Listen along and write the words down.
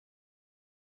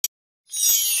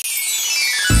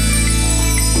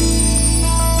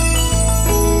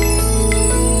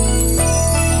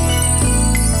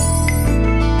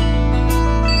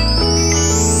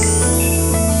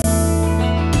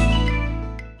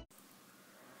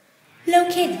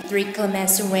Located 3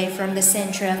 kilometers away from the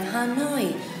center of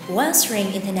Hanoi,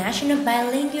 Wellspring International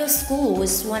Bilingual School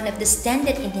is one of the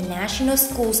standard international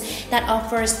schools that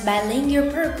offers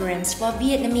bilingual programs for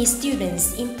Vietnamese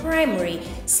students in primary,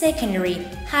 secondary,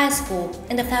 high school,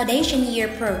 and the foundation year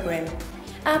program.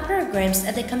 Our programs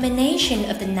are the combination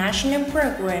of the national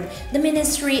program, the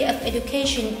Ministry of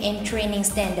Education and Training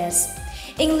Standards,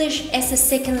 English as a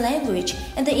second language,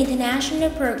 and the international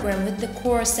program with the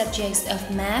core subjects of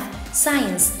math,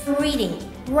 science, reading,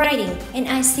 writing, and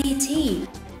ICT.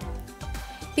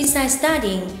 Besides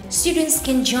studying, students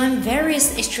can join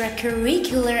various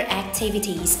extracurricular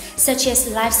activities such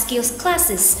as life skills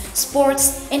classes,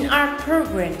 sports, and art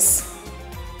programs.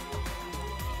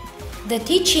 The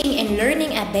teaching and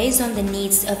learning are based on the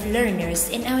needs of learners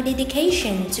and our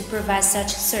dedication to provide such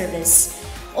service.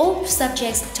 All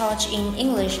subjects taught in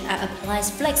English are applied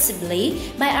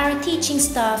flexibly by our teaching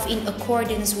staff in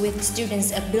accordance with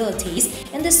students' abilities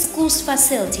and the school's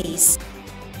facilities,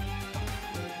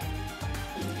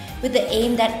 with the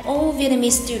aim that all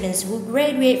Vietnamese students who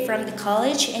graduate from the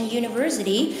college and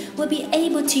university will be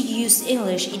able to use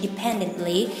English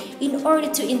independently in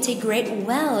order to integrate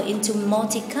well into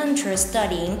multicultural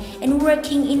studying and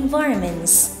working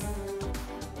environments.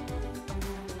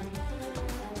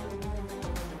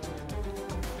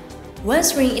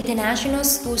 Wellspring International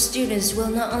School students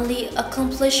will not only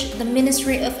accomplish the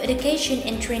Ministry of Education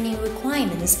and Training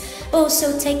requirements, but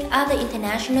also take other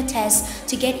international tests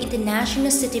to get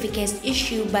international certificates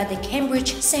issued by the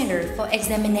Cambridge Center for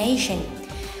Examination.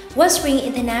 Wellspring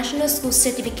International School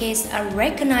certificates are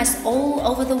recognized all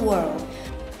over the world.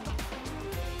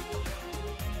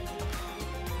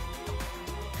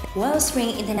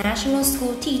 Wellspring International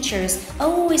School teachers are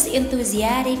always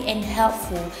enthusiastic and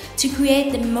helpful to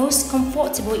create the most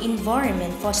comfortable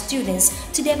environment for students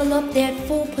to develop their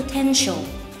full potential.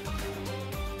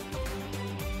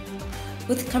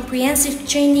 With comprehensive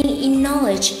training in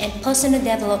knowledge and personal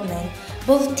development,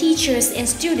 both teachers and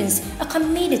students are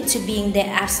committed to being their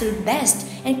absolute best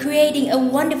and creating a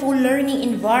wonderful learning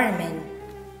environment.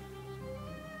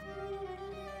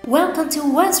 Welcome to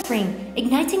Wellspring,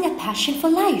 igniting a passion for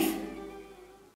life.